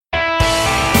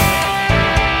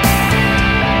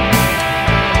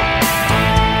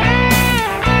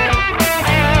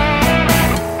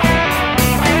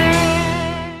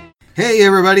Hey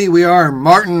everybody, we are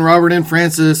Martin, Robert, and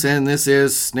Francis, and this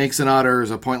is Snakes and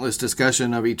Otters, a pointless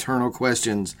discussion of eternal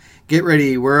questions. Get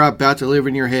ready, we're about to live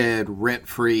in your head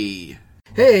rent-free.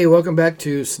 Hey, welcome back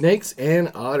to Snakes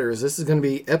and Otters. This is going to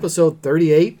be episode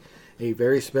 38, a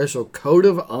very special Code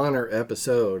of Honor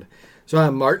episode. So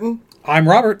I'm Martin. I'm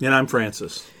Robert. And I'm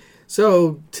Francis.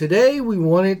 So today we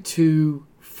wanted to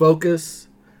focus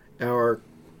our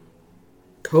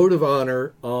Code of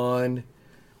Honor on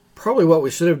probably what we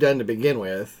should have done to begin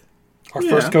with. Our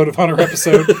first Code of Honor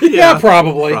episode. yeah,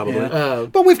 probably. Yeah.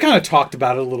 But we've kind of talked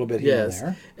about it a little bit here Yes. and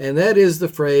there. And that is the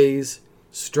phrase,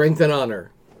 strength and honor.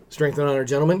 Strength and honor,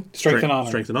 gentlemen. Strength and honor.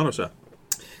 Strength and honor, sir.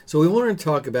 So we want to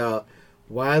talk about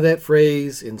why that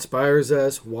phrase inspires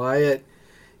us, why it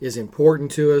is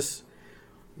important to us,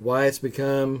 why it's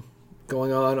become,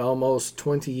 going on almost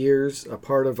 20 years, a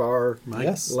part of our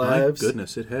lives. My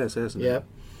goodness, it has, hasn't it? Yep.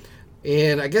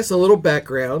 And I guess a little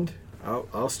background.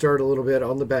 I'll start a little bit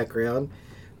on the background.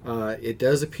 It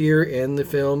does appear in the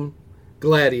film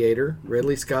Gladiator,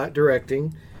 Ridley Scott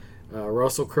directing.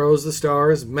 Russell Crowe's the star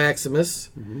as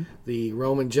Maximus, the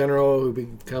Roman general who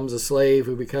becomes a slave,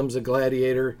 who becomes a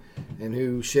gladiator, and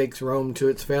who shakes Rome to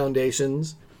its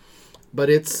foundations.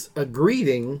 But it's a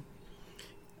greeting,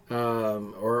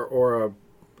 or a,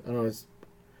 I don't know,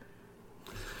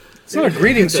 It's not a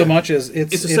greeting so much as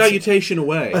It's a salutation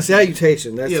away. a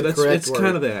salutation. That's the correct it's word.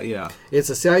 kind of that, yeah. It's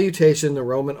a salutation the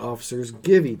Roman officers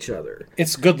give each other.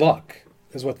 It's good luck,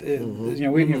 is what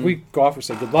we go off and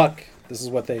say good luck. This is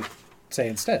what they say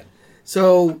instead.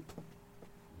 So,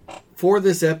 for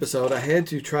this episode, I had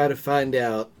to try to find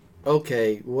out,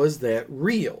 okay, was that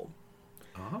real?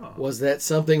 Was that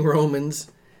something Roman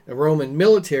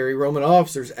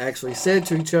officers actually said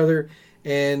to each other?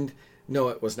 And no,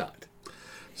 it was not.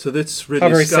 So that's Ridley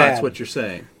very Scott's sad. what you're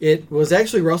saying. It was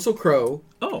actually Russell Crowe.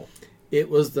 Oh, It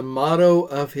was the motto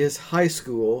of his high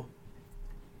school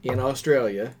in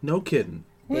Australia. no kidding.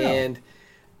 Wow. And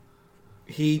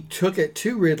he took it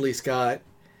to Ridley Scott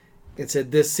and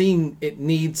said, this scene, it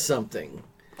needs something.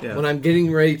 Yeah. When I'm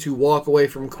getting ready to walk away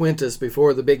from Quintus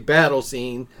before the big battle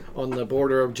scene on the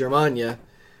border of Germania,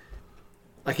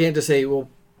 I can't just say, well,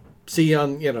 see you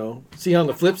on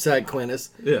the flip side,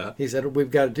 Quintus. Yeah. He said,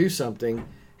 we've got to do something.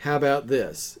 How about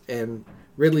this? And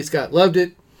Ridley Scott loved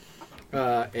it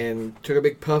and took a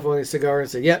big puff on his cigar and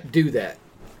said, yep, do that.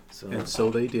 And so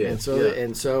they did. And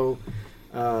so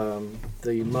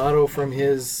the motto from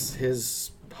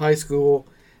his high school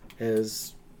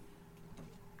has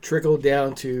trickled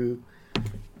down to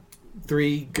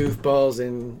three goofballs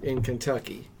in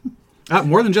Kentucky.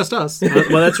 More than just us. Well,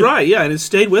 that's right. Yeah, and it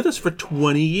stayed with us for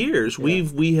 20 years. Yeah.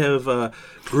 We have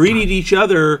greeted each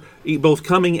other, both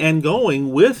coming and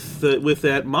going, with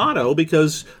that motto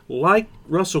because, like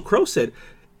Russell Crowe said,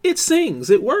 it sings,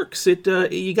 it works.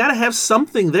 You got to have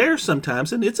something there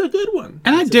sometimes, and it's a good one.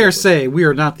 And I dare say we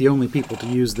are not the only people to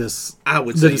use this. I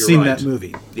would that say have you're seen right. that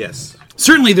movie. Yes.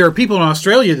 Certainly, there are people in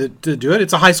Australia that do it.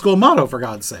 It's a high school motto, for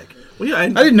God's sake. Well, yeah,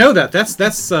 and, I didn't know that. That's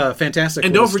fantastic.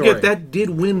 and little don't forget story. that did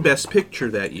win Best Picture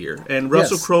that year, and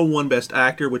Russell Yes. Crowe won Best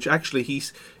Actor, which actually he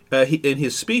in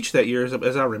his speech that year,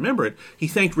 as I remember it, he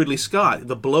thanked Ridley Scott,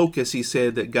 the bloke, as he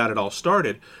said, that got it all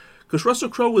started, because Russell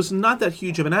Crowe was not that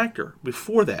huge of an actor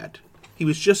before that. He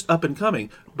was just up and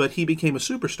coming, but he became a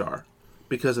superstar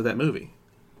because of that movie.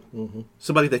 Mm-hmm.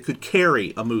 Somebody that could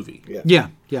carry a movie. Yeah.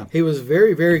 He was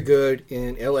very, very good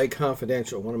in L.A.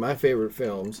 Confidential, one of my favorite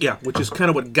films. Yeah, which is kind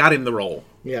of what got him the role.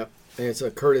 Yeah, and it's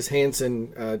a Curtis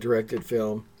Hanson directed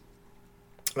film.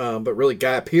 But really,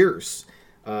 Guy Pearce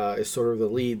is sort of the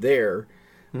lead there.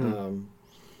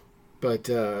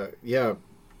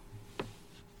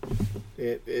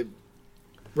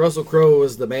 Russell Crowe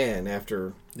was the man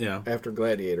after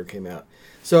Gladiator came out.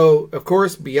 So, of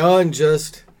course, beyond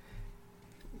just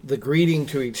the greeting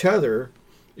to each other,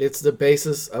 it's the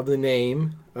basis of the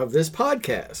name of this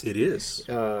podcast. It is.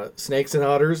 Snakes and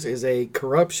Otters is a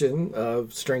corruption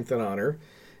of Strength and Honor.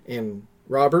 And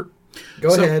Robert,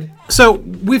 go ahead. So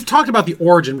we've talked about the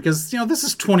origin because this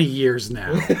is 20 years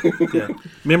now. Yeah.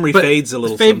 Memory But fades a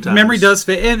little sometimes. Memory does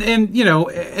fade, and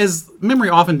as memory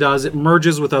often does, it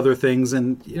merges with other things,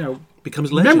 and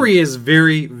Becomes legend. memory is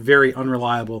very, very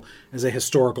unreliable as a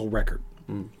historical record.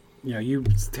 You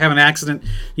have an accident,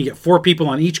 you get four people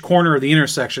on each corner of the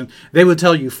intersection. They would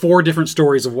tell you four different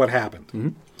stories of what happened. Mm-hmm.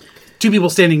 Two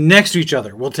people standing next to each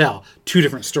other will tell two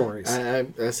different stories. I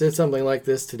said something like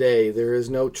this today. There is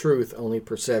no truth, only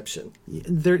perception.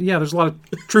 There's a lot of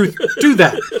truth to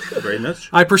that. Very much.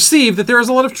 I perceive that there is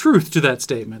a lot of truth to that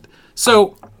statement.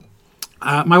 So,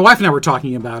 my wife and I were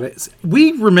talking about it.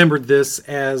 We remembered this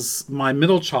as my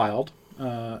middle child,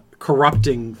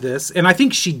 corrupting this. And I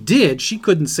think she did. She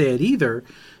couldn't say it either.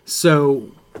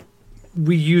 So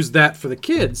we used that for the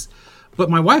kids. But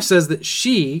my wife says that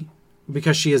she,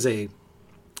 because she is a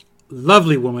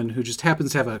lovely woman who just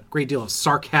happens to have a great deal of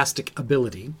sarcastic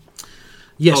ability.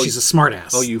 Yes, she's a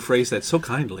smartass. Oh, you phrased that so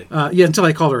kindly. Yeah, until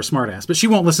I called her a smartass. But she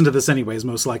won't listen to this anyways,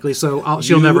 most likely, so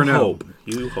she'll never know.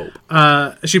 You hope.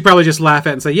 She'd probably just laugh at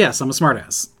it and say, yes, I'm a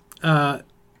smartass.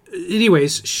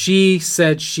 Anyways, she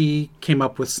said she came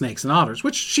up with snakes and otters,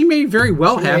 which she may very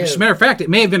well have. As a matter of fact, it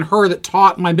may have been her that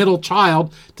taught my middle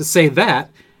child to say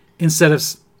that instead of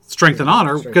strength and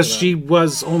honor, because she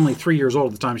was only 3 years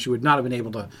old at the time. She would not have been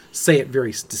able to say it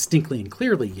very distinctly and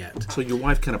clearly yet. So your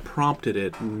wife kind of prompted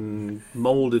it and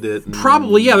molded it. And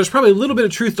probably, yeah. There's probably a little bit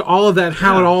of truth to all of that,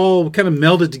 how it all kind of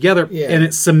melded together, and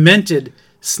it cemented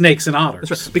snakes and otters.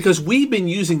 That's right. Because we've been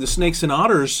using the snakes and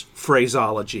otters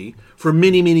phraseology for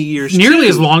many, many years. Nearly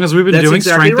as long as we've been doing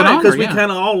strength and honor. Because we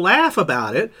kind of all laugh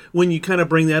about it when you kind of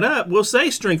bring that up. We'll say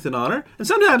strength and honor, and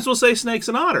sometimes we'll say snakes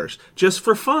and otters just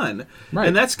for fun. Right.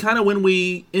 And that's kind of when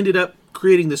we ended up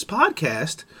creating this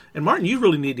podcast. And Martin, you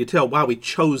really need to tell why we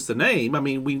chose the name. I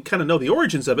mean, we kind of know the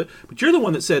origins of it, but you're the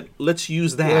one that said, let's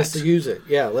use that. Let's use it.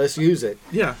 Yeah, let's use it.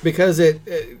 Yeah. Because it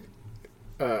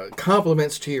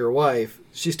compliments to your wife.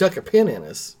 She stuck a pin in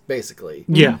us, basically.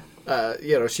 Yeah.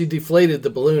 She deflated the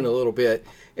balloon a little bit,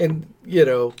 and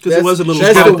because it was a little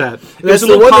that's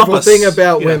the wonderful thing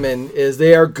about women is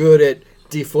they are good at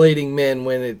deflating men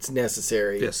when it's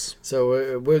necessary. Yes.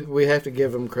 So we have to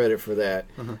give them credit for that.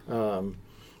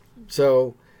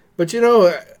 But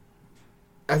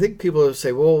I think people will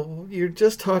say, "Well, you're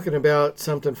just talking about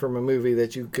something from a movie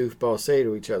that you goofballs say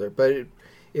to each other," but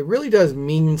it really does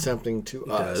mean something to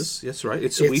us. It does. That's right.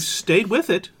 We've stayed with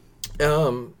it.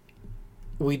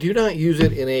 We do not use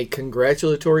it in a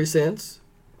congratulatory sense.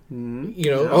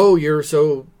 Oh, you're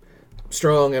so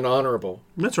strong and honorable.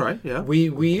 That's right, yeah.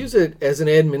 We use it as an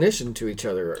admonition to each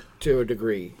other to a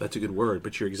degree. That's a good word,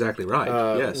 but you're exactly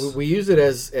right. Yes. We use it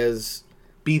as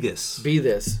be this. Be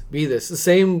this. Be this. The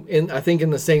same, I think,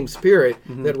 in the same spirit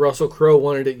that Russell Crowe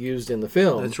wanted it used in the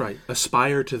film. That's right.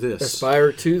 Aspire to this.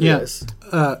 Aspire to this.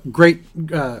 Great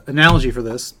analogy for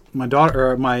this.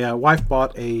 My wife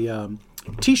bought a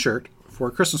T-shirt for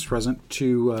a Christmas present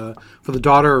for the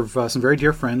daughter of some very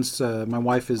dear friends. My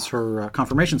wife is her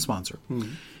confirmation sponsor.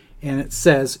 And it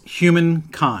says,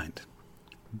 humankind,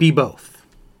 be both.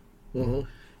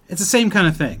 It's the same kind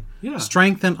of thing. Yeah.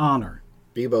 Strength and honor.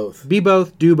 Be both. Be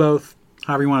both, do both,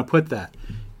 however you want to put that.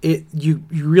 You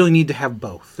really need to have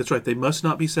both. That's right. They must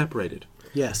not be separated.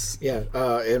 Yes. Yeah,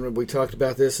 and we talked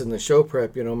about this in the show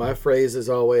prep. My phrase is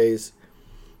always,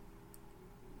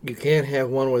 you can't have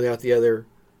one without the other.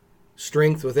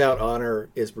 Strength without honor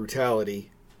is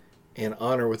brutality, and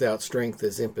honor without strength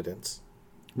is impotence.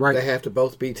 Right. They have to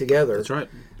both be together. That's right.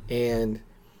 And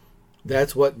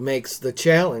that's what makes the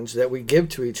challenge that we give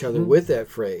to each other with that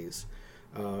phrase.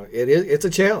 It's a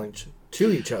challenge to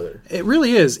each other. It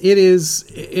really is. It is,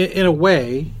 in a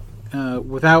way,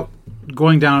 without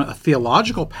going down a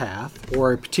theological path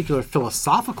or a particular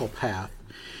philosophical path,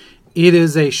 it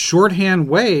is a shorthand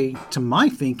way, to my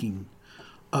thinking,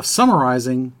 of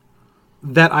summarizing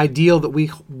that ideal that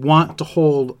we want to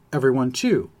hold everyone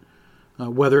to,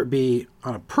 whether it be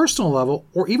on a personal level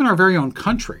or even our very own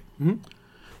country.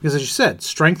 Because as you said,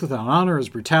 strength without honor is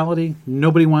brutality.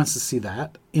 Nobody wants to see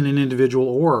that in an individual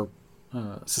or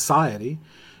society.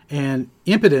 And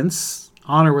impotence,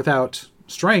 honor without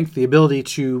strength, the ability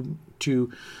to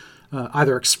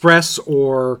either express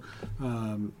or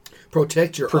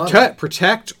protect your honor.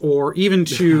 Protect, or even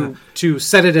to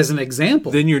set it as an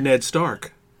example. Then you're Ned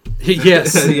Stark.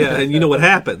 Yes. Yeah, and you know what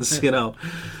happens,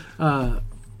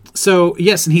 So,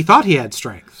 yes, and he thought he had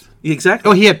strength. Exactly.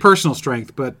 Oh, he had personal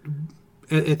strength, but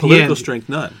at political the end, strength,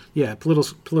 none. Yeah,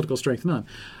 political strength, none.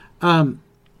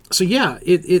 So, yeah,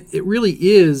 it really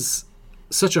is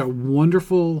such a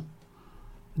wonderful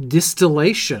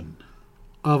distillation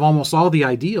of almost all the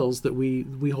ideals that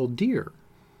we hold dear.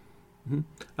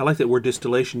 I like that word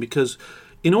distillation because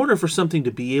in order for something to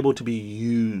be able to be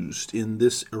used in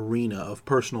this arena of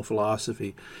personal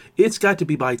philosophy, it's got to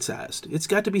be bite-sized. It's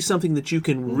got to be something that you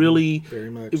can really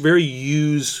very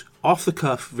use off the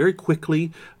cuff very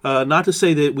quickly. Not to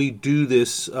say that we do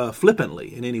this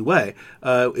flippantly in any way.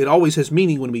 It always has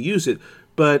meaning when we use it.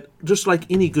 But just like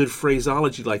any good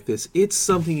phraseology like this, it's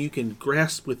something you can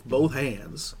grasp with both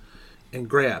hands and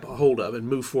grab a hold of and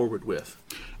move forward with.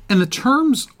 And the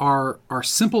terms are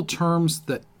simple terms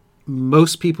that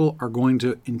most people are going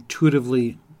to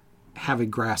intuitively have a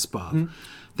grasp of.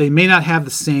 They may not have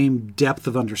the same depth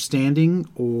of understanding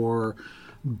or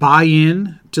buy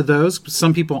in to those.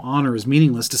 Some people honor is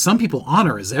meaningless. To some people,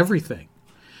 honor is everything.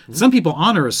 Some people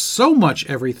honor is so much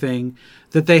everything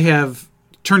that they have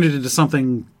turned it into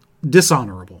something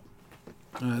dishonorable.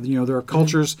 There are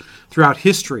cultures throughout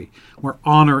history where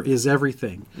honor is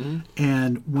everything.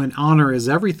 And when honor is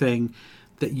everything,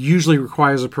 that usually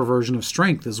requires a perversion of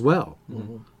strength as well.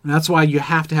 And that's why you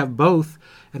have to have both,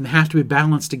 and they have to be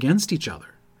balanced against each other.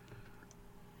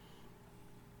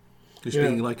 You're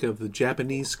speaking like of the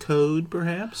Japanese code,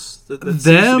 perhaps? That seems to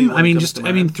be Them, what I mean, comes to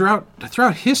mind.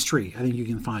 throughout history, I think you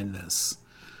can find this.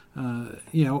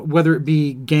 Whether it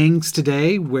be gangs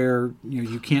today, where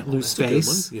you can't lose That's a good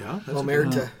face. one. Yeah. That's a good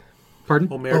Omerta. Pardon?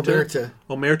 Omerta.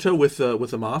 Omerta with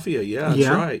the mafia. Yeah, that's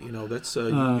Yeah. right. That's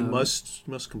you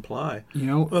must comply.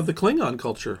 The Klingon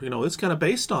culture. It's kind of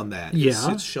based on that.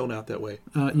 Yeah. It's shown out that way.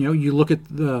 You look at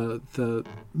the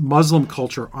Muslim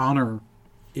culture. Honor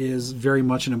is very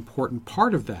much an important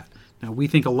part of that. Now, we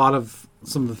think a lot of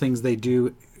some of the things they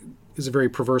do is a very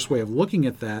perverse way of looking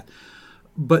at that,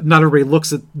 but not everybody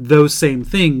looks at those same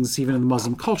things, even in the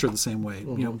Muslim culture, the same way.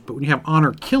 But when you have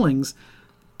honor killings,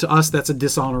 to us, that's a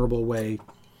dishonorable way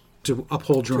to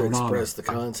uphold your To own honor. express the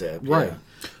concept. Right.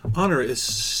 Yeah. Honor is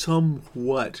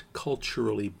somewhat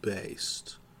culturally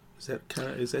based. Is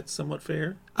that somewhat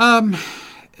fair?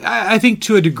 I think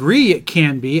to a degree it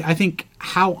can be. I think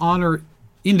how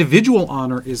individual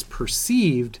honor is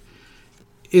perceived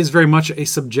is very much a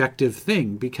subjective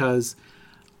thing, because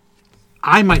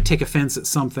I might take offense at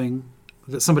something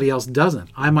that somebody else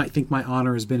doesn't. I might think my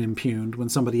honor has been impugned when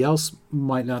somebody else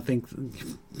might not think,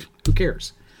 who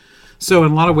cares? So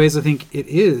in a lot of ways I think it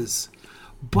is,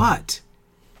 but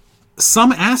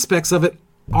some aspects of it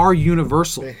are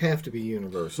universal. They have to be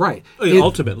universal. Right.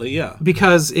 Ultimately, yeah.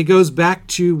 Because it goes back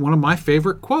to one of my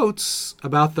favorite quotes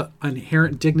about the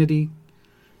inherent dignity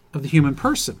of the human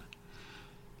person.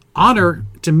 Honor,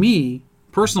 to me,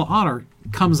 personal honor,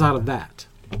 comes out of that.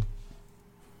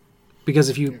 Because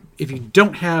if you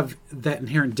don't have that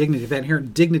inherent dignity, if that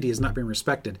inherent dignity is not being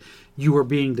respected, you are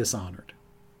being dishonored.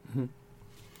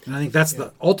 And I think that's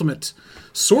the ultimate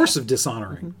source of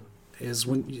dishonoring, is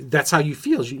when that's how you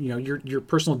feel. Your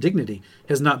personal dignity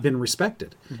has not been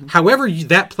respected. However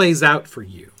that plays out for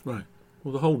you. Right.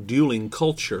 Well, the whole dueling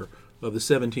culture of the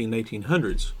 1700s and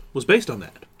 1800s was based on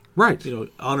that. Right.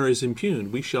 Honor is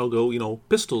impugned. We shall go,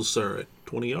 pistols, sir, at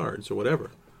 20 yards or whatever.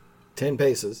 10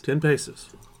 paces. 10 paces.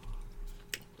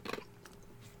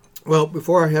 Well,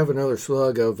 before I have another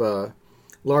slug of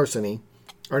larceny,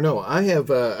 or no, I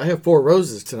have Four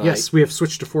Roses tonight. Yes, we have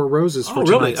switched to Four Roses for Oh,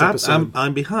 really? tonight's episode.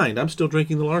 I'm behind. I'm still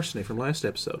drinking the larceny from last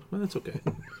episode. Well, that's okay.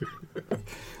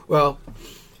 Well,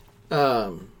 I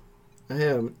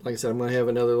have, like I said, I'm going to have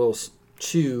another little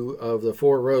chew of the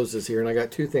Four Roses here, and I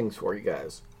got two things for you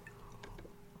guys.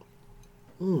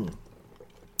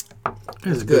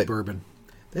 That's a good. good bourbon.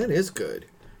 That is good.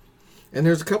 And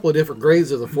there's a couple of different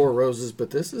grades of the Four Roses,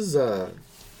 but this is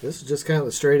just kind of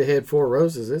the straight ahead Four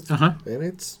Roses. It's Uh-huh. and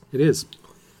it's It is.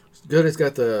 good. It's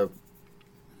got the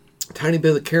tiny bit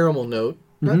of the caramel note.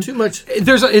 Not too much.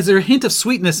 Is there a hint of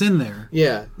sweetness in there?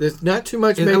 Yeah, there's not too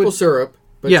much I maple would- syrup,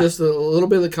 but Yeah. just a little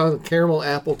bit of the kind of caramel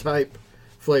apple type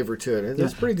flavor to it.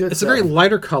 It's pretty good. It's stuff. a very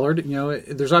lighter colored.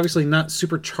 There's obviously not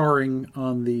super charring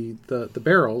on the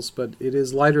barrels, but it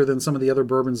is lighter than some of the other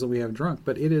bourbons that we have drunk.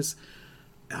 But it is,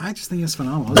 I just think it's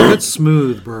phenomenal. It's a good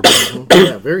smooth bourbon.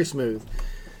 Yeah, very smooth.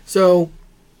 So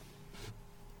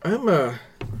I want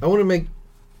to make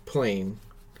plain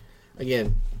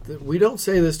again. We don't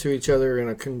say this to each other in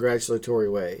a congratulatory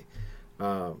way.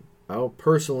 I'll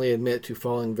personally admit to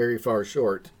falling very far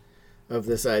short of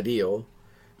this ideal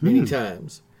many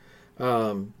times.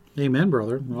 Amen,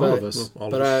 brother. All of us.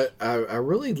 But I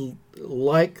really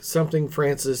like something,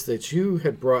 Francis, that you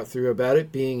had brought through about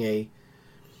it being a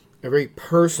very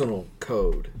personal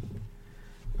code,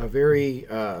 a very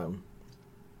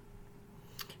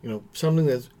something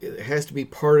that has to be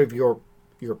part of your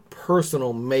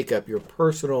personal makeup, your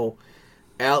personal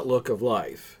outlook of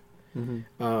life. So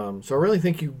I really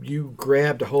think you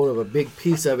grabbed a hold of a big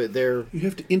piece of it there. You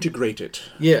have to integrate it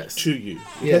Yes. to you.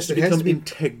 It Yes, has to it has become to be-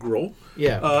 integral.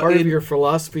 Yeah, part of it- your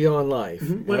philosophy on life.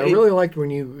 Well, and I it- really liked when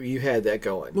you had that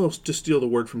going. Well, to steal the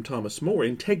word from Thomas More,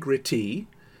 integrity.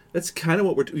 That's kind of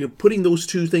what we're putting those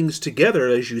two things together.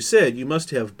 As you said, you must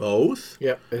have both.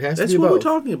 Yep, it has That's to be what both.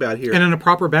 we're talking about here. And in a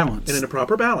proper balance. And in a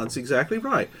proper balance, exactly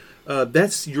right.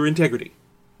 That's your integrity.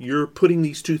 You're putting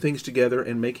these two things together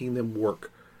and making them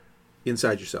work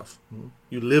inside yourself.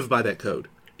 You live by that code.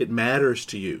 It matters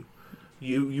to you.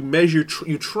 You measure.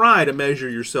 You try to measure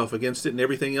yourself against it, and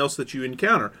everything else that you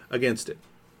encounter against it.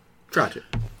 Try to.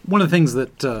 One of the things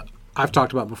that I've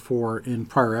talked about before in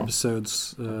prior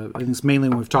episodes. I think it's mainly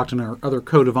when we've talked in our other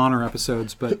Code of Honor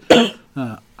episodes, but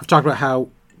I've talked about how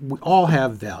we all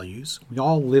have values. We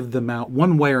all live them out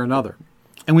one way or another.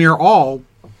 And we are all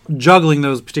juggling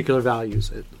those particular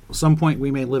values. At some point, we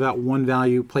may live out one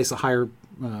value, place a higher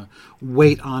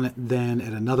weight on it than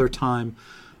at another time,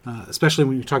 especially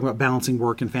when you're talking about balancing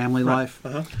work and family life.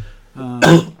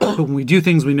 But when we do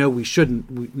things we know we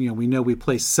shouldn't, we know we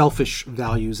place selfish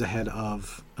values ahead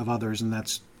of others, and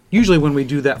that's usually when we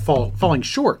do that falling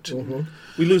short.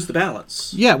 We lose the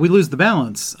balance. Yeah, we lose the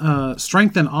balance.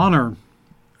 Strength and honor,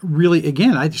 really,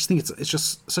 again, I just think it's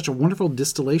just such a wonderful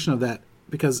distillation of that,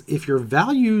 because if your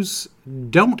values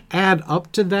don't add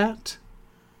up to that,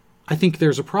 I think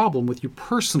there's a problem with you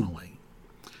personally.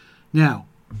 Now,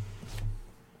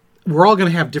 we're all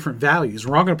going to have different values.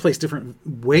 We're all going to place different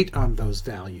weight on those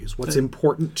values. What's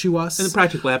important to us, And the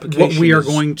practical application what we are is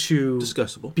going to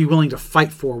discussable. be willing to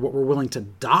fight for, what we're willing to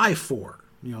die for.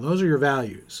 Those are your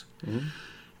values.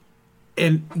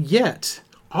 And yet,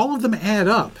 all of them add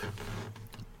up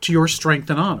to your strength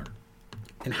and honor,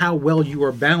 and how well you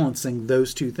are balancing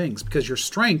those two things. Because your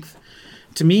strength,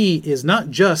 to me, is not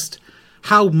just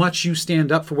how much you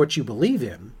stand up for what you believe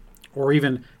in, or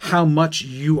even how much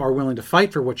you are willing to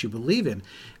fight for what you believe in.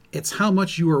 It's how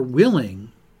much you are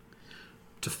willing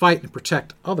to fight and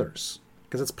protect others,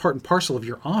 because it's part and parcel of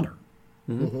your honor.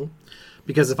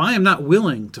 Because if I am not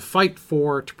willing to fight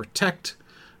to protect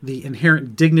the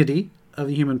inherent dignity of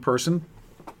the human person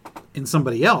in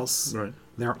somebody else, Right.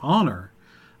 their honor,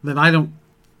 then I don't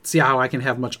see how I can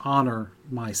have much honor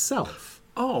myself.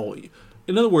 Oh,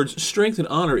 in other words, strength and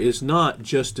honor is not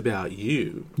just about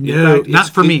you. No, not it's-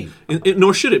 for me.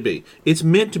 Nor should it be. It's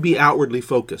meant to be outwardly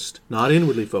focused, not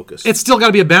inwardly focused. It's still got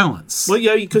to be a balance. Well,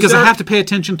 yeah, because I have to pay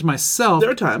attention to myself. There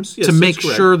are times, yes, to make that's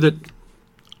correct. sure that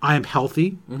I am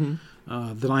healthy,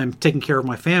 that I am taking care of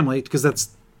my family, because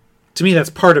to me, that's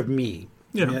part of me.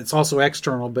 Yeah. I mean, it's also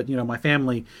external, but my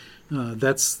family,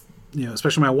 that's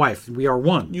especially my wife. We are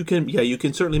one. You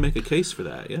can certainly make a case for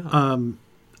that. Yeah.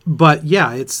 But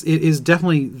yeah, it is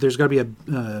definitely, there's got to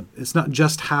be it's not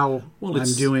just how I'm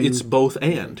doing. It's both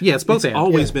and. Yeah, it's both and.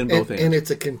 Always been both and. And it's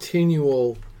a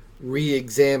continual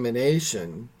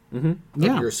re-examination of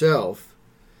Yeah. yourself.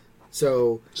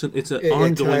 So It's an it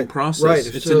ongoing kind- process. right,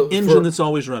 It's so an engine for- that's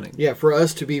always running. yeah, for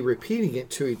us to be repeating it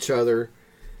to each other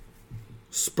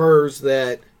spurs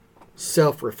that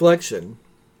self-reflection.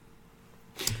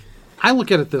 I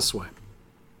look at it this way.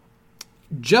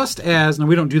 Just as, now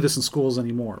we don't do this in schools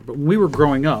anymore, but when we were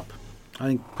growing up, I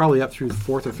think probably up through the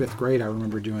 4th or 5th grade, I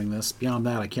remember doing this. Beyond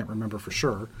that, I can't remember for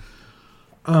sure.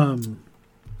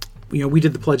 We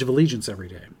did the Pledge of Allegiance every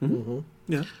day.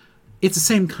 Yeah. It's the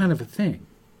same kind of a thing.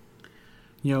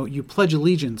 You pledge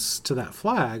allegiance to that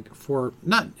flag for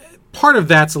not, part of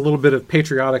that's a little bit of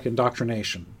patriotic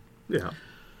indoctrination, Yeah.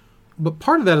 but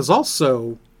part of that is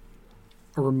also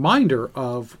a reminder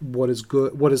of what is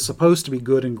good, what is supposed to be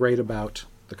good and great about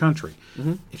the country.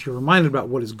 If you're reminded about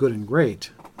what is good and great,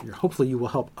 hopefully you will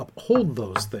help uphold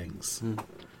those things.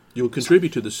 You will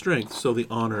contribute to the strength, so the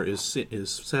honor is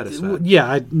satisfied.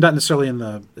 Yeah, not necessarily in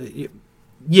the.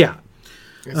 Yeah.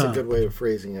 That's a good way of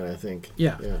phrasing it, I think.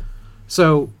 Yeah.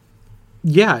 So,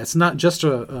 yeah, it's not just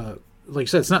like you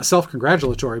said, it's not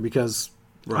self-congratulatory because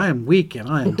I am weak and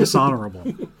I am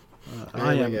dishonorable.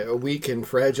 I am like a weak and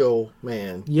fragile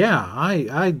man. Yeah,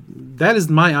 I that is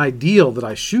my ideal that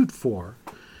I shoot for,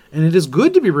 and it is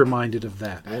good to be reminded of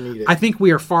that. I need it. I think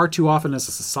we are far too often as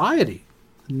a society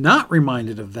not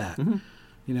reminded of that.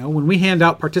 When we hand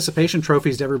out participation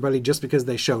trophies to everybody just because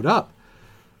they showed up,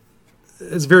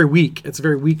 it's very weak. It's a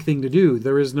very weak thing to do.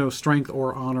 There is no strength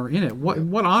or honor in it.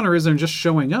 What honor is there in just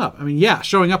showing up? I mean, yeah,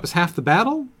 showing up is half the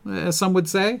battle, as some would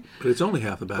say. But it's only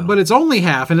half the battle. But it's only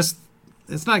half, and it's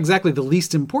not exactly the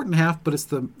least important half, but it's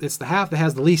the half that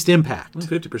has the least impact.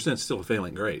 50% is still a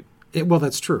failing grade. Well,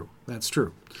 that's true. That's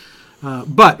true.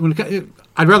 But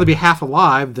I'd rather be half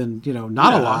alive than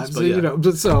not alive.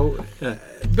 but So, yeah.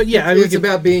 But yeah, It's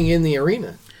about being in the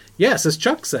arena. yes, as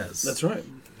Chuck says. That's right.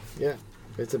 Yeah.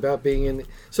 It's about being in.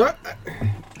 So,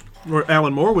 Or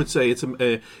Alan Moore would say it's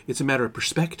a matter of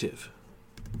perspective.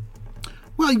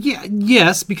 Well, yeah,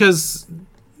 yes, because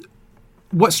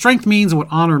what strength means and what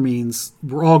honor means,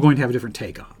 we're all going to have a different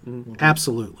take on.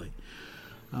 Absolutely.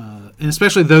 And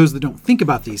especially those that don't think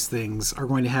about these things are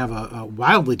going to have a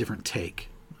wildly different take.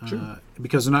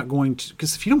 Because they're not going to.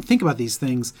 Because if you don't think about these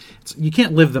things, you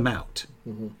can't live them out.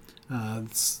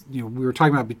 We were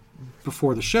talking about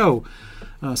before the show,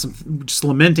 just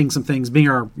lamenting some things, being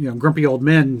our grumpy old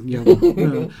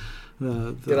men, Get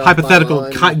off my hypothetical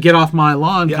lawn. get off my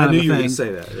lawn Yeah, kind I knew of you a were going thing. to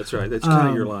say that. That's right. That's kind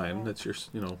of your line. That's your,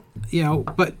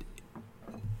 But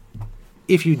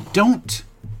if you don't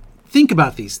think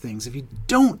about these things, if you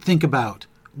don't think about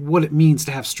what it means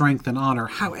to have strength and honor,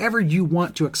 however you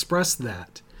want to express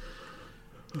that,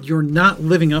 you're not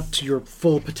living up to your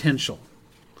full potential.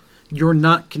 You're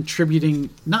not contributing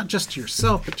not just to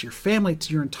yourself, but to your family,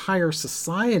 to your entire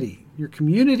society, your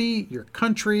community, your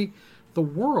country, the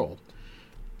world,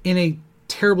 in a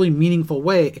terribly meaningful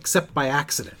way, except by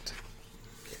accident.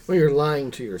 Well, you're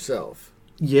lying to yourself.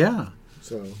 Yeah.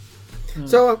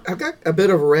 So I've got a bit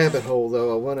of a rabbit hole,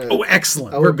 though. I want to. Oh,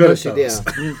 excellent. I We're wanna good at push it those.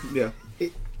 down. yeah.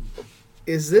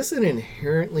 Is this an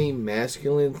inherently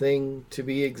masculine thing to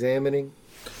be examining?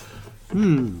 I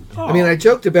mean, I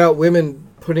joked about women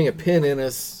putting a pin in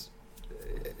us,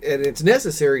 and it's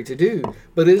necessary to do.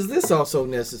 But is this also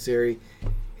necessary?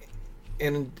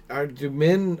 And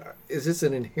is this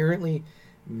an inherently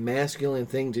masculine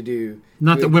thing to do?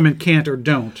 Not that women can't or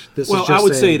don't. This Well, is just I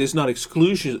would say it is not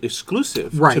exclusive to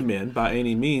Right. men by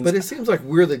any means. But it seems like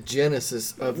we're the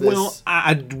genesis of this well,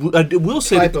 I will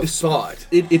say type that of thought.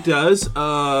 it does.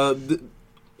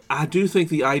 I do think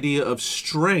the idea of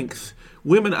strength,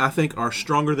 women, I think, are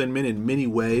stronger than men in many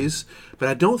ways, but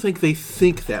I don't think they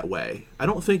think that way. I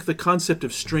don't think the concept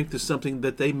of strength is something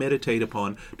that they meditate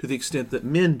upon to the extent that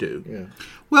men do. Yeah.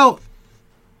 Well,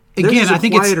 Theirs again, is a I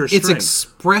think quieter it's strength.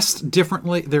 expressed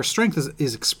differently. Their strength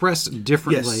is expressed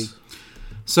differently. Yes.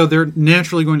 So they're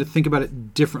naturally going to think about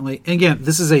it differently. And again,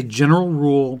 this is a general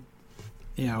rule,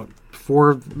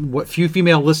 for what few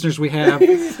female listeners we have,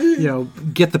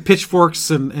 get the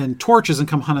pitchforks and torches and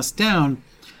come hunt us down.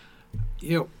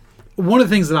 One of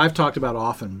the things that I've talked about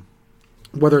often,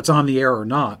 whether it's on the air or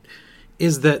not,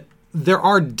 is that there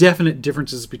are definite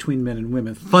differences between men and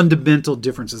women, fundamental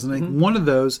differences. And I think one of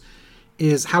those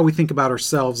is how we think about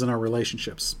ourselves and our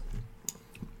relationships.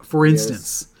 For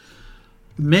instance,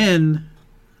 men,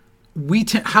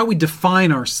 how we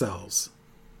define ourselves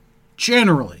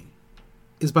generally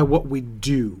is by what we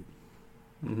do,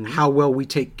 how well we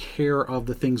take care of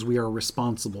the things we are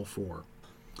responsible for.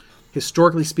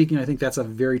 Historically speaking, I think that's a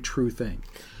very true thing.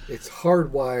 It's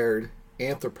hardwired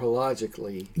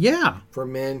anthropologically for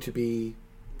men to be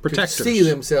Protectors. to see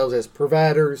themselves as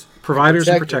providers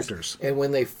And protectors. And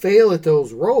when they fail at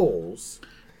those roles,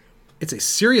 it's a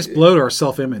serious blow to our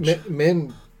self-image.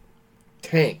 Men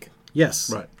tank,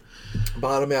 Yes. Right.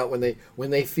 bottom out when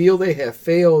they feel they have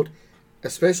failed,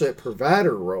 especially at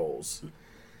provider roles.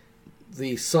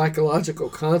 The psychological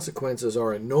consequences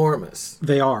are enormous.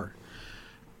 They are.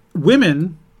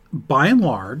 Women, by and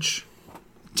large,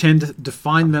 tend to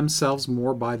define themselves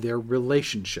more by their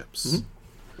relationships.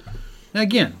 Now,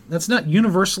 again, that's not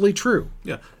universally true.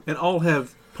 Yeah, and all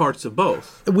have parts of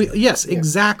both. Yes,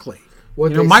 exactly.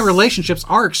 What My relationships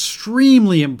are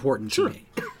extremely important to me.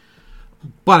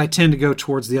 But I tend to go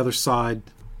towards the other side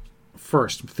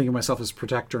first, thinking of myself as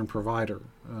protector and provider.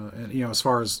 And as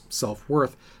far as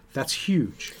self-worth, that's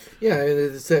huge. Yeah, and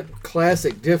it's that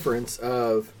classic difference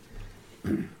of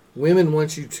women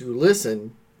want you to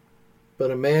listen,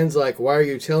 but a man's like, why are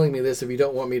you telling me this if you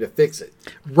don't want me to fix it?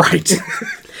 Right.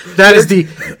 That is the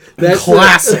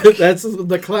classic. That's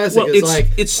the classic. Well,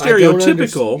 it's I don't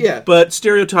stereotypical, but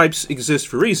stereotypes exist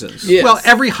for reasons. Yes. Well,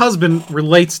 every husband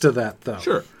relates to that, though.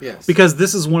 Sure. Yes. Because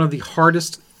this is one of the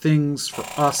hardest things for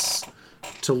us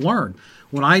to learn.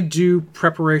 When I do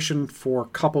preparation for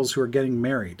couples who are getting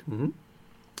married,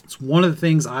 it's one of the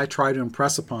things I try to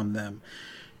impress upon them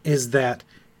is that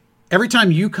every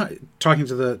time you talking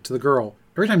to the girl,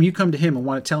 every time you come to him and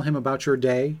want to tell him about your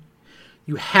day,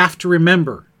 you have to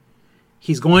remember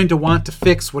he's going to want to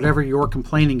fix whatever you're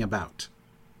complaining about.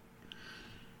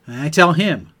 And I tell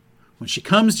him, when she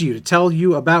comes to you to tell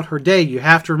you about her day, you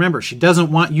have to remember she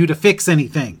doesn't want you to fix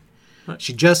anything. Right.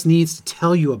 She just needs to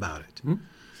tell you about it.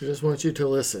 She just wants you to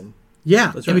listen. Yeah,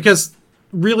 That's and right. because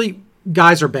really,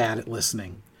 guys are bad at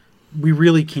listening. We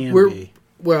really can be.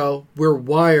 Well, we're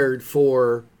wired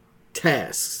for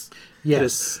tasks.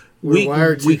 Yes. We're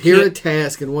wired to hear a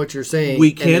task and what you're saying. We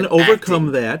and can then overcome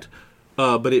acting. that,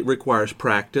 but it requires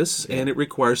practice and it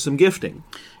requires some gifting.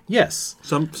 Yes.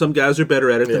 Some guys are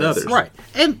better at it than others. Right.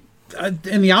 And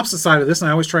the opposite side of this, and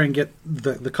I always try and get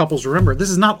the couples to remember, this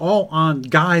is not all on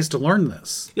guys to learn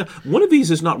this. Yeah, one of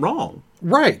these is not wrong.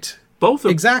 Right. Both are,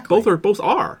 Exactly. Both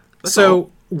are. That's So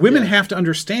all. women have to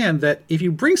understand that if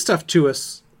you bring stuff to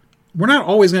us, we're not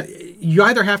always going to... You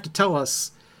either have to tell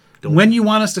us when you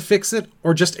want us to fix it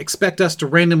or just expect us to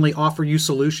randomly offer you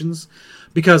solutions,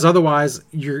 because otherwise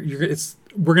we're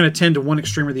going to tend to one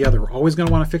extreme or the other. We're always going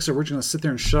to want to fix it. We're just going to sit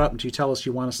there and shut up until you tell us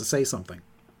you want us to say something.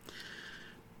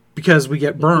 because we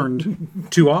get burned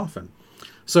too often.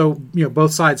 So,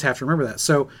 both sides have to remember that.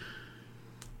 So,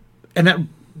 and that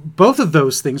both of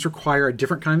those things require a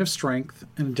different kind of strength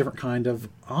and a different kind of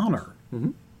honor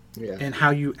Yeah. and how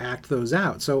you act those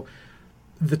out. So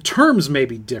the terms may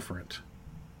be different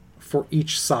for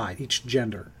each side, each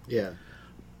gender. Yeah.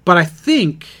 But I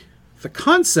think the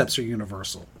concepts are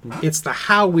universal. It's the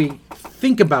how we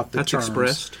think about the That's terms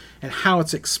expressed. and how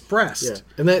it's expressed Yeah.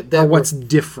 And that are what's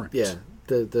different. yeah,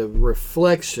 the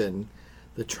reflection,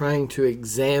 the trying to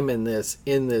examine this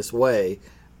in this way,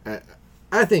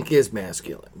 I think is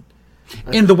masculine.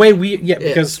 And the way we,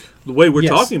 because The way we're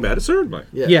Yes. talking about it, certainly.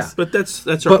 Yes. Yeah. But that's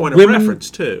our point of women reference,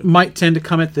 too. might tend to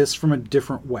come at this from a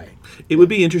different way. It would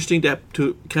be interesting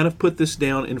to kind of put this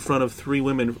down in front of three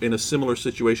women in a similar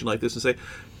situation like this and say,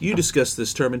 you discuss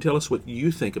this term and tell us what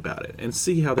you think about it, and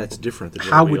see how that's different than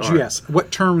How where we would are. you, yes,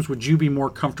 what terms would you be more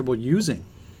comfortable using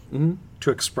to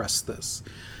express this?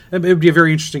 It would be a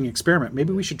very interesting experiment.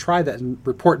 Maybe we should try that and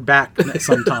report back at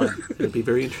some time. It'd be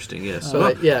very interesting, yes.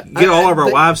 yeah. Get all of our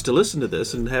They- wives to listen to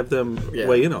this and have them Yeah.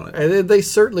 weigh in on it. And they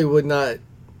certainly would not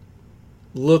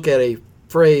look at a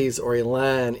phrase or a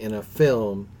line in a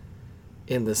film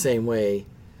in the same way.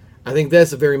 I think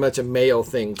that's very much a male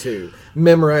thing too.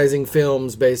 Memorizing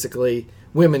films, basically,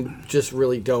 women just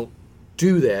really don't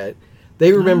do that.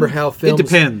 They remember how It films.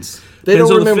 depends. They Depends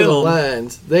don't on the remember the film.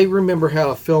 lines. They remember how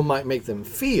a film might make them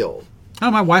feel.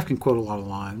 Oh, my wife can quote a lot of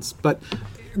lines, but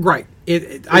right.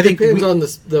 I think depends we- on the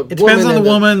it depends on the and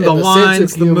woman, and the sense of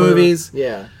lines, the humor. movies.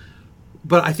 Yeah,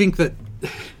 But I think that,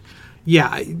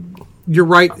 yeah, you're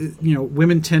right.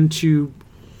 Women tend to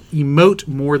emote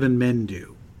more than men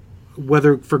do,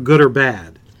 whether for good or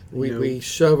bad. we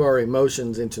shove our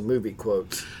emotions into movie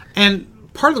quotes. And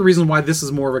part of the reason why this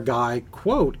is more of a guy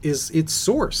quote is its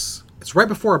source. It's right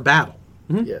before a battle.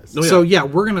 Yes. Oh, yeah. So yeah,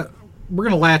 we're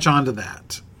gonna latch onto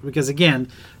that because again,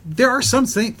 there are some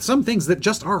things that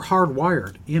just are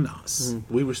hardwired in us,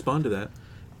 We respond to that.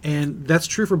 and that's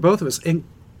true for both of us. And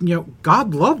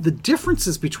God loved the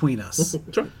differences between us.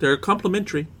 That's right. They're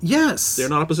complementary. Yes, They're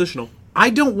not oppositional. I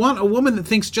don't want a woman that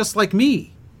thinks just like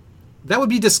me. That would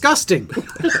be disgusting.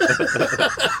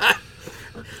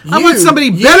 I want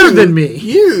somebody better than me.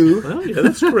 You. Well, yeah,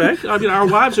 that's correct. I mean, our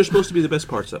wives are supposed to be the best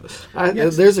parts of us.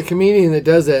 There's a comedian that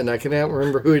does that, and I cannot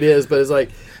remember who it is, but it's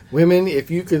like, women, if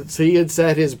you could see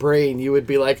inside his brain, you would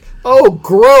be like, oh,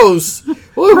 gross.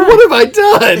 What have I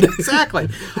done? Exactly.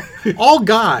 All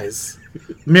guys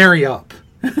marry up.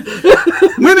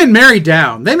 Women marry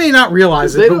down. They may not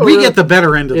realize They it, but don't we re- get the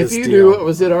better end of If this you deal. knew what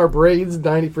was in our brains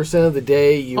 90% of the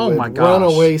day, you Oh, my would run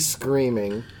gosh. away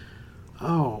screaming.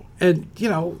 Oh, and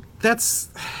that's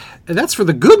for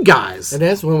the good guys. And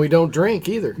that's when we don't drink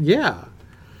either. Yeah.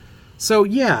 So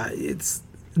yeah,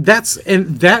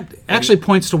 that actually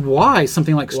points to why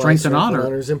something like strength and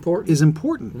honor is important. is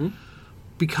important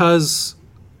because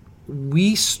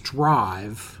we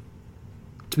strive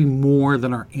to be more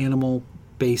than our animal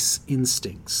base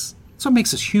instincts. That's what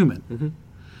makes us human.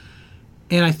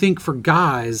 And I think for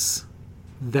guys,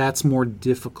 that's more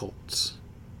difficult.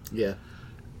 Yeah.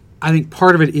 I think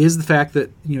part of it is the fact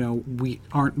that we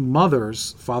aren't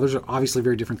mothers. Fathers are obviously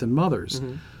very different than mothers.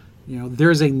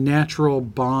 There's a natural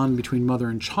bond between mother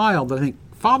and child that I think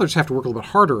fathers have to work a little bit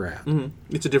harder at.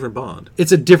 It's a different bond.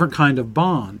 It's a different kind of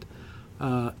bond.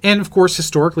 And of course,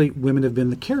 historically, women have been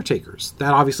the caretakers.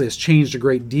 That obviously has changed a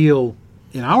great deal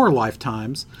in our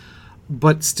lifetimes,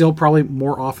 but still probably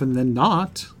more often than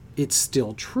not, it's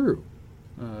still true.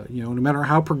 No matter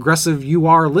how progressive you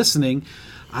are listening,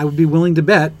 I would be willing to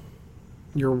bet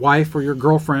your wife or your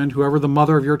girlfriend, whoever the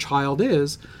mother of your child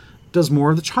is, does more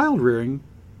of the child rearing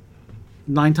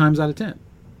 9 times out of 10.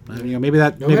 Maybe No maybe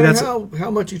matter that's how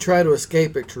much you try to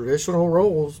escape it, traditional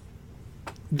roles.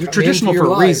 traditional into for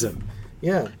your a life. reason.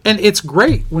 Yeah. And it's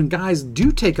great when guys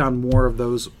do take on more of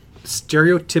those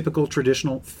stereotypical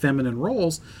traditional feminine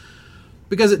roles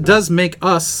because it does make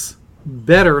us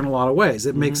better in a lot of ways.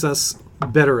 It makes us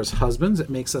better as husbands. It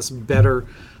makes us better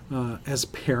as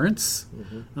parents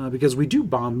because we do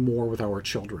bond more with our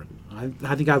children.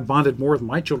 I think I've bonded more with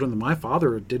my children than my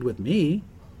father did with me.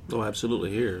 Oh,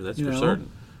 absolutely. Here, that's You for know,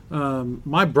 certain.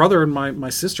 My brother and my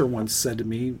sister once said to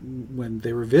me when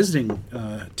they were visiting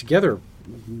together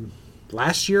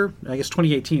last year, I guess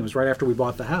 2018, it was right after we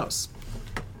bought the house.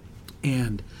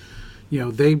 And,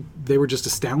 they were just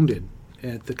astounded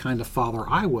at the kind of father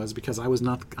I was because I'm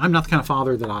not the kind of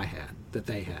father that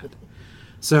they had.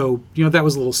 So, that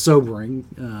was a little sobering.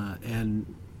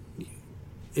 And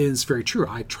it's very true.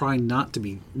 I try not to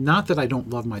be, not that I don't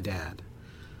love my dad.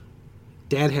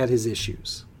 Dad had his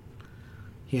issues.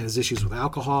 He had his issues with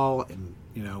alcohol,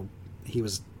 and he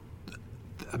was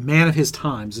a man of his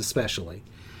times, especially.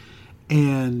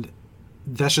 And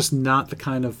that's just not the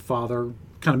kind of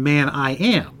man I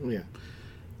am. Yeah.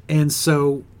 And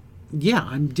so, yeah,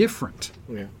 I'm different.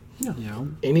 Yeah. You know,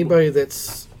 Anybody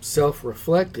that's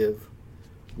self-reflective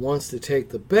wants to take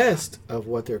the best of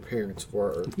what their parents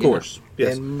were, Of course.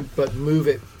 Yes. but move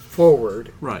it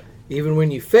forward. Right. Even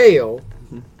when you fail,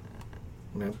 you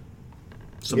know,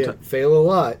 Sometimes. fail a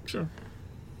lot, Sure.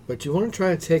 but you want to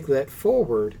try to take that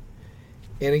forward.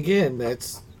 And again,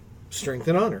 that's strength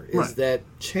and honor. Is Right. that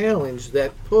challenge,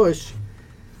 that push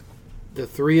the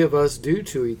three of us do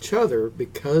to each other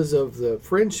because of the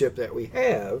friendship that we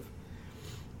have.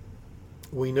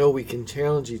 We know we can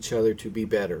challenge each other to be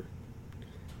better.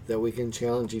 That we can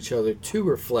challenge each other to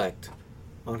reflect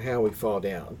on how we fall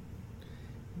down.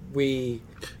 We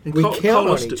count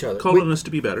on each other. Call on us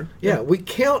to be better. Yeah, we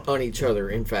count on each other,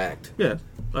 in fact. Yeah,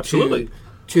 absolutely.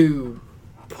 To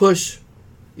push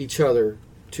each other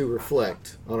to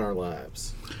reflect on our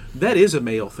lives. That is a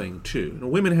male thing too. Now,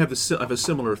 women have a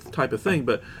similar type of thing,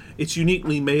 but it's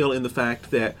uniquely male in the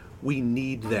fact that we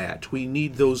need that. We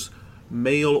need those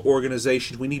male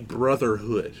organizations. We need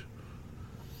brotherhood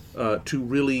to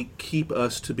really keep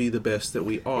us to be the best that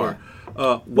we are.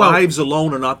 Wives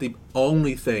alone are not the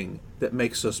only thing that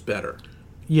makes us better.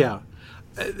 yeah.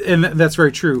 And that's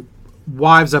very true.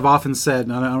 Wives, I've often said,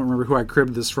 and I don't remember who I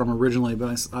cribbed this from originally,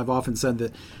 but I've often said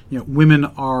that, you know, women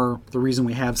are the reason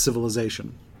we have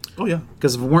civilization. Oh yeah,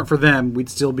 Because if it weren't for them, we'd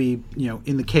still be, you know,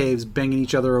 in the caves banging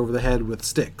each other over the head with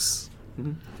sticks.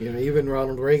 You know, even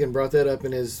Ronald Reagan brought that up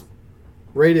in his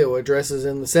radio addresses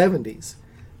in the 70s.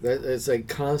 That it's a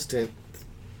constant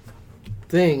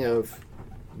thing of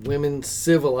women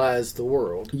civilize the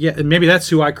world. Yeah, and maybe that's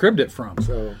who I cribbed it from.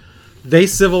 So, They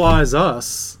civilize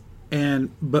us,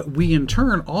 but we in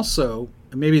turn also,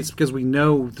 and maybe it's because we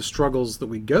know the struggles that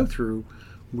we go through,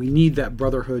 we need that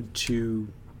brotherhood to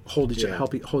hold each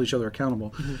hold each other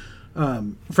accountable.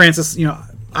 Francis, you know,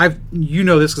 you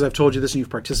know this because I've told you this and you've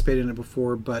participated in it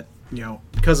before, but you know,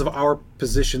 because of our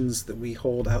positions that we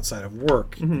hold outside of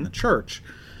work in the church,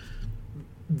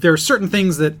 there are certain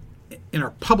things that in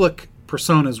our public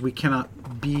personas we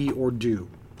cannot be or do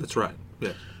that's right.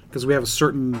 Yeah, because we have a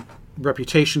certain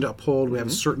reputation to uphold. We have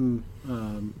a certain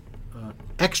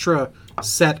extra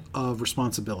set of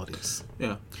responsibilities.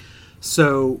 yeah,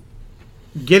 So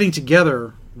getting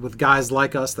together with guys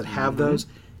like us that have those,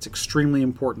 it's extremely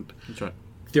important. that's right.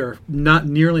 There are not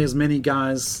nearly as many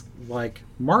guys like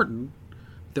Martin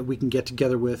that we can get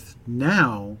together with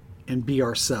now and be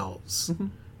ourselves.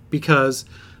 Because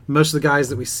most of the guys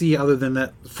that we see, other than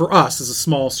that, for us, is a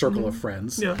small circle of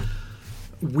friends. Yeah.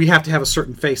 We have to have a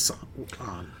certain face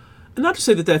on. And not to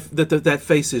say that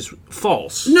face is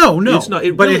false. No, It's not.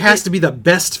 but it has to be the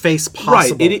best face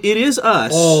possible. Right. It is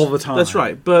us all the time. That's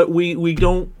right. But we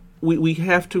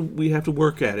have to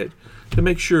work at it to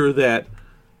make sure that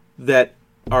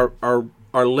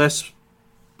our less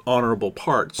honorable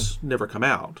parts never come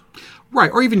out. Right,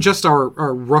 or even just our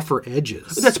rougher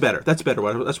edges. That's better. That's better.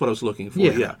 That's what I was looking for.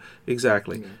 Yeah. Yeah,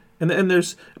 exactly. And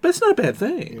but it's not a bad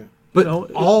thing. But You know,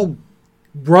 all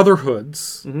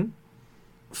brotherhoods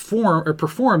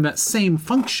perform that same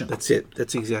function. that's it.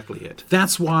 That's exactly it.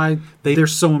 That's why they're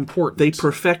so important. They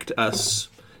perfect us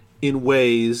in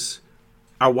ways.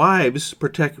 Our wives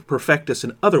perfect us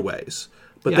in other ways.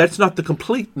 But Yeah. that's not the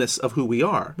completeness of who we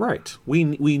are. Right. We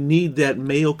need that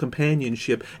male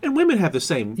companionship, and women have the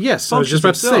same. Yes, I was just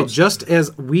about to say, themselves. just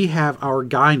as we have our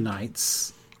guy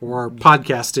nights or our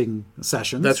podcasting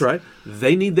sessions. That's right.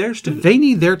 They need theirs too. They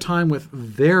need their time with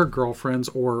their girlfriends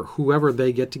or whoever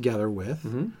they get together with,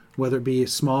 whether it be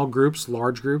small groups,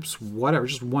 large groups, whatever,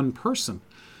 just one person.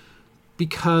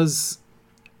 Because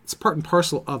it's part and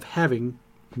parcel of having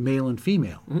male and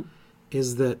female,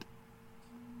 is that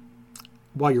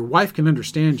while your wife can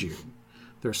understand you,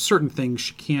 there are certain things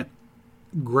she can't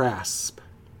grasp,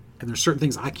 and there's certain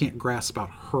things I can't grasp about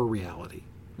her reality.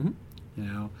 You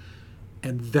know,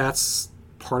 and that's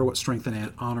part of what strength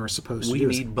and honor is supposed to We do.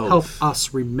 need is both. help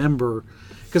us remember,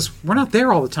 because we're not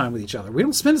there all the time with each other. We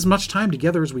don't spend as much time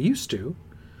together as we used to.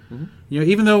 You know,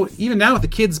 even now with the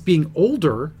kids being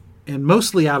older and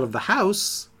mostly out of the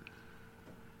house,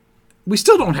 we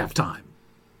still don't have time.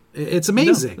 It's No,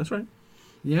 amazing. that's right.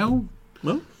 You know.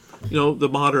 Well, you know, the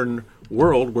modern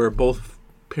world where both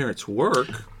parents work,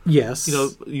 Yes. you know,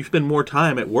 you spend more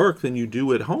time at work than you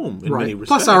do at home in many right.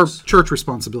 respects. Plus our church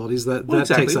responsibilities that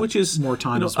Exactly, takes up which is more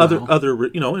time you know, as well. other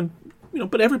you know, and you know,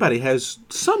 but everybody has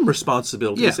some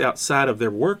responsibilities Yeah. outside of their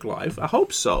work life. I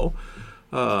hope so.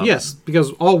 Yes,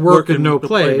 because all work and no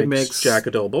play makes Jack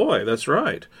a dull boy. That's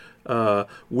right.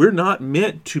 We're not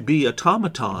meant to be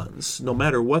automatons, no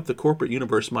matter what the corporate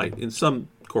universe might, in some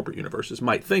corporate universes,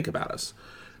 might think about us.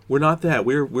 We're not that.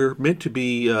 We're meant to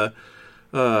be,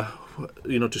 to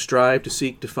strive, to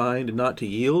seek, to find, and not to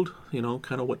yield.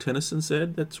 Kind of what Tennyson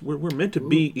said. We're meant to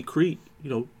be accrete,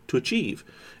 to achieve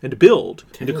and to build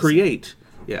and to create.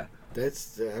 Yeah.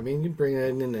 You bring that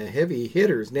in the heavy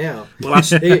hitters now. Well,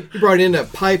 you brought in a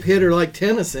pipe hitter like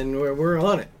Tennyson. We're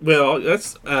on it. Well,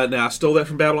 that's now I stole that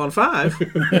from Babylon 5,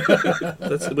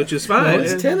 which is fine. No,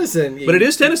 it's Tennyson. But it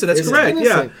is Tennyson. That's correct.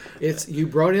 Tennyson. Yeah, You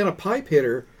brought in a pipe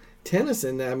hitter,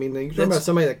 Tennyson. You're talking about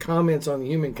somebody that comments on the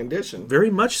human condition. very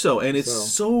much so, and it's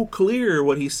so clear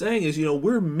what he's saying is,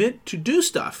 we're meant to do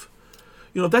stuff.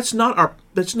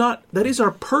 That is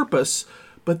our purpose,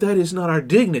 but that is not our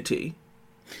dignity.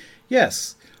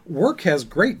 Yes, work has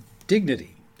great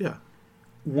dignity Yeah.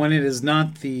 when it is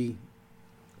not the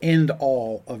end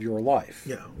all of your life.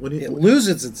 Yeah. It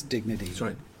loses its dignity. That's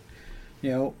right.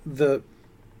 The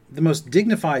most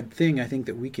dignified thing I think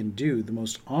that we can do, the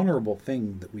most honorable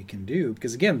thing that we can do,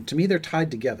 because again, to me they're tied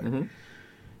together,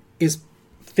 is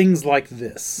things like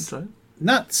this. That's right.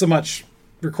 Not so much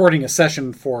recording a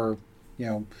session for,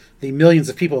 the millions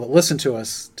of people that listen to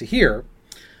us to hear,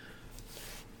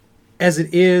 as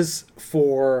it is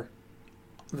for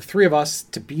the three of us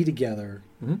to be together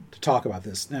to talk about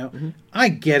this. Now, I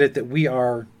get it that we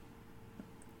are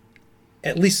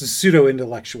at least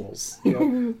pseudo-intellectuals.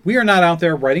 We are not out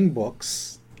there writing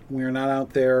books. We are not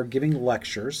out there giving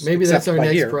lectures. Maybe that's our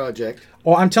next here. project.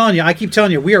 Oh, I'm telling you, I keep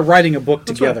telling you, we are writing a book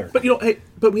That's together. right.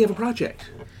 But we have a project.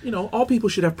 All people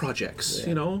should have projects.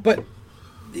 But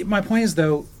my point is,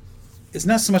 though, it's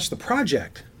not so much the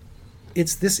project.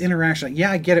 It's this interaction.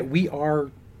 Yeah, I get it. We are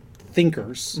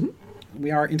thinkers. We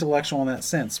are intellectual in that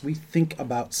sense. We think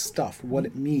about stuff, what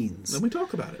it means. And we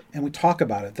talk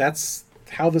about it. That's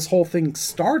how this whole thing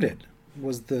started,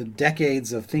 was the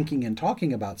decades of thinking and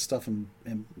talking about stuff and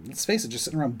let's face it, just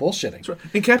sitting around bullshitting. That's right.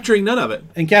 And capturing none of it.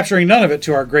 And capturing none of it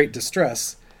to our great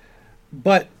distress.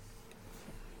 But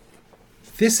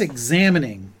this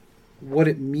examining what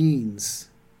it means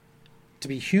to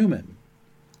be human,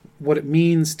 what it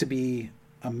means to be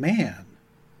a man,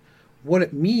 what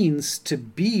it means to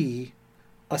be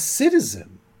a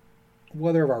citizen,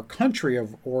 whether of our country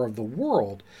or of the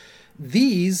world,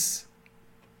 these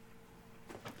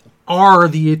are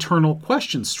the eternal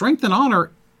questions. Strength and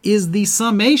honor is the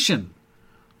summation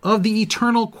of the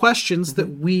eternal questions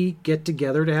that we get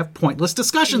together to have pointless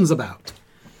discussions about.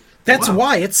 That's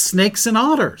why it's Snakes and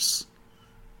Otters.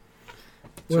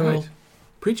 That's right.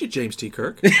 Preach it, James T.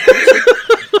 Kirk.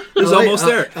 It's almost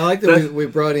there. I like that we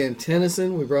brought in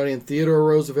Tennyson. We brought in Theodore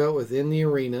Roosevelt within the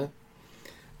arena.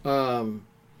 Again,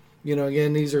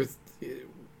 these are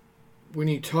when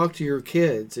you talk to your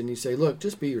kids and you say, "Look,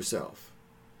 just be yourself."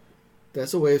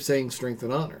 That's a way of saying strength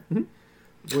and honor.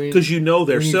 Because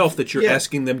their self that you're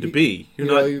asking them to be.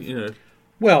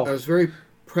 Well, I was very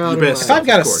proud of best if myself. I've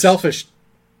got a selfish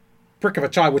prick of a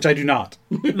child, which I do not.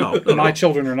 No. My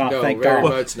children are not, No, thank very God.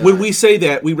 much not. When we say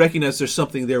that, we recognize there's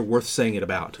something there worth saying it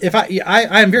about. If I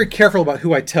am very careful about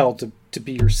who I tell to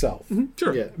be yourself.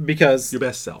 Sure. Yeah. Because Your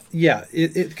best self. yeah,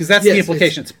 because that's Yes, the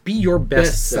implication. It's be your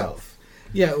best self.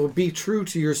 Yeah, well, be true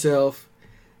to yourself.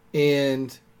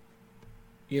 And,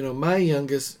 my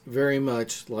youngest very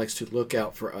much likes to look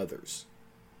out for others.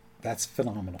 That's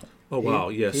phenomenal. Oh, wow.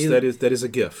 Yes, he- that is a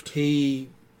gift. He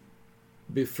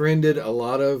befriended a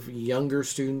lot of younger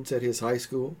students at his high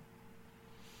school.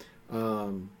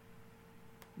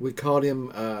 We called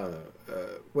him,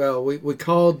 we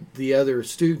called the other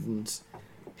students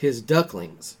his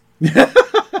ducklings.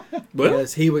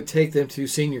 Because he would take them to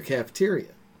senior cafeteria.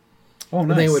 Oh,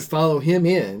 nice. And they would follow him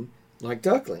in like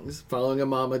ducklings, following a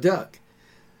mama duck.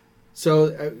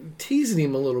 So teasing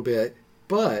him a little bit,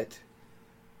 but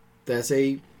that's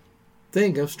a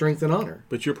thing of strength and honor.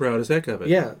 But you're proud as heck of it.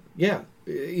 Yeah.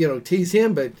 Tease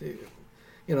him, but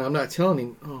I'm not telling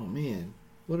him, oh man,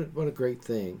 what a great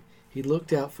thing. He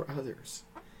looked out for others.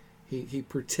 He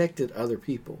protected other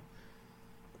people.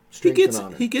 Strength and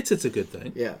honor. He gets it's a good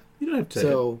thing. Yeah. You don't have to.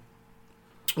 So,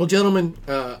 well, gentlemen,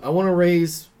 I want to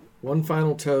raise one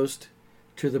final toast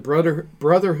to the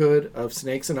Brotherhood of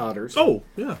Snakes and Otters. Oh,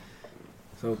 yeah.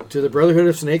 So, to the Brotherhood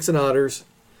of Snakes and Otters,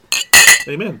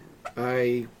 Amen.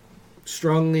 I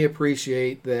strongly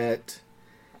appreciate that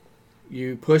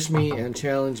you push me and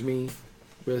challenge me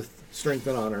with strength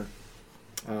and honor.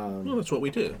 Well, that's what we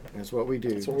do. That's what we do.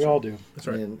 That's what we all do. That's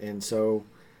right. And so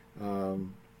I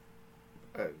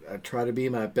try to be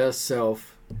my best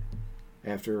self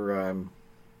after I'm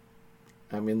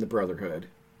in the Brotherhood.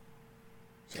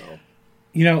 So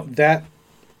You know, that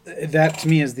to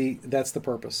me is that's the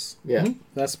purpose. yeah,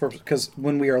 That's the purpose. Because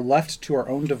when we are left to our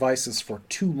own devices for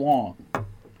too long,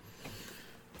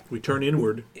 We turn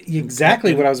inward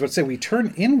exactly what I was about to say, we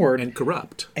turn inward, and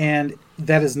corrupt. and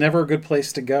that is never a good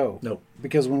place to go. No.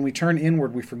 Because when we turn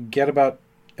inward, we forget about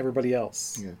everybody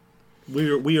else. yeah.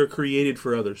 We are created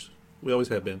for others. We always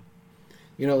have been.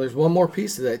 You know, there's one more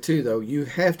piece of that too, though. You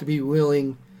have to be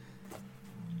willing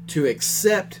to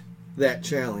accept that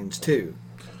challenge too.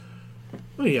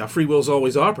 Oh yeah, free will's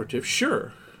always operative,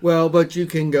 sure. Well, but you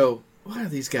can go, why are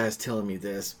these guys telling me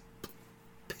this?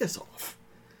 Piss off.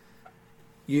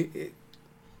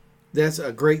 That's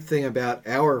a great thing about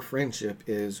our friendship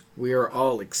is we are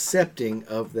all accepting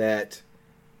of that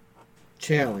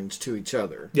challenge to each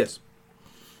other. Yes.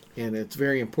 And it's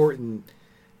very important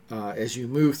as you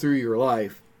move through your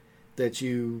life that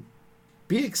you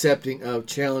be accepting of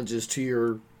challenges to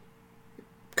your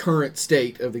current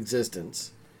state of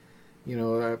existence. You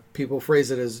know, people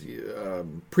phrase it as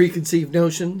preconceived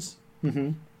notions.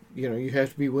 Mm-hmm. You know, you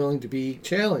have to be willing to be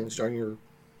challenged on your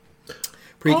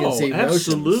preconceived notions.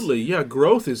 Absolutely. Yeah,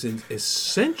 growth is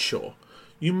essential.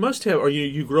 You must have, or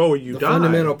you grow or you The die.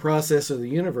 fundamental process of the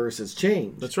universe has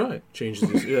changed. That's right.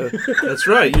 Changes. Yeah, that's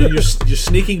right. You're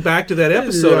sneaking back to that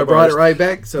episode. I of brought ours. it right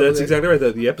back. So That's exactly right.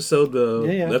 The episode,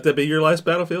 Yeah. Let That Be Your Last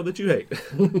Battlefield That You Hate.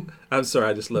 I'm sorry,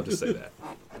 I just love to say that.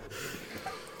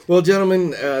 Well, gentlemen,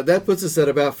 that puts us at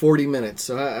about 40 minutes.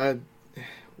 So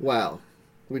wow,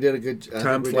 we did a good. I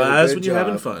Time think we did a flies good when you're job.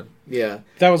 having fun. Yeah.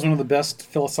 That was one of the best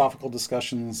philosophical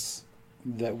discussions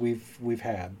that we've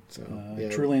had. So, I yeah.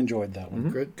 truly enjoyed that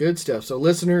one. Good stuff. So,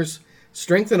 listeners,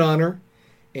 strength and honor.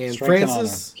 And Strength and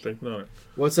Francis, Strength and honor.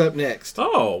 what's up next?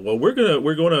 Oh well, we're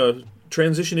gonna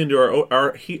transition into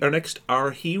our next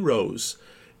Our Heroes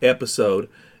episode,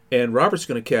 and Robert's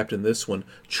gonna captain this one.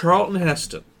 Charlton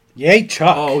Heston. Yay,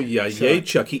 Chuck! Oh yeah, yay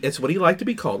Chuck. That's what he liked to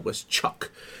be called, was Chuck,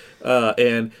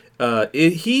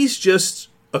 he's just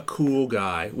a cool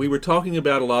guy. We were talking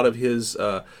about a lot of his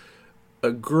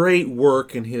a great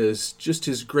work and his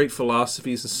great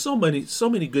philosophies and so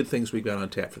many good things we've got on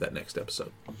tap for that next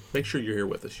episode. Make sure you're here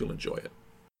with us. You'll enjoy it.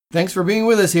 Thanks for being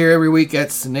with us here every week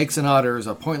at Snakes and Otters,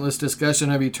 a pointless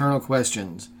discussion of eternal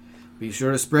questions. Be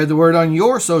sure to spread the word on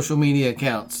your social media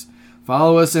accounts.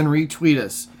 Follow us and retweet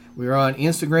us. We are on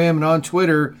Instagram and on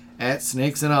Twitter at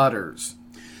Snakes and Otters.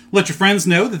 Let your friends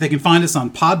know that they can find us on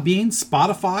Podbean,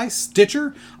 Spotify,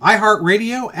 Stitcher,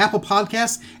 iHeartRadio, Apple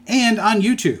Podcasts, and on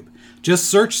YouTube. Just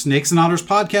search Snakes and Otters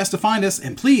Podcast to find us,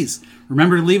 and please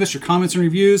remember to leave us your comments and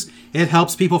reviews. It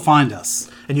helps people find us.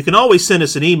 And you can always send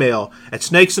us an email at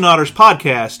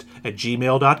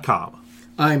snakesandotterspodcast@gmail.com.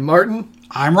 I'm Martin.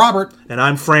 I'm Robert. And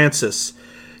I'm Francis.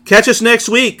 Catch us next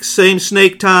week. Same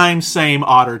snake time, same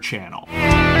otter channel.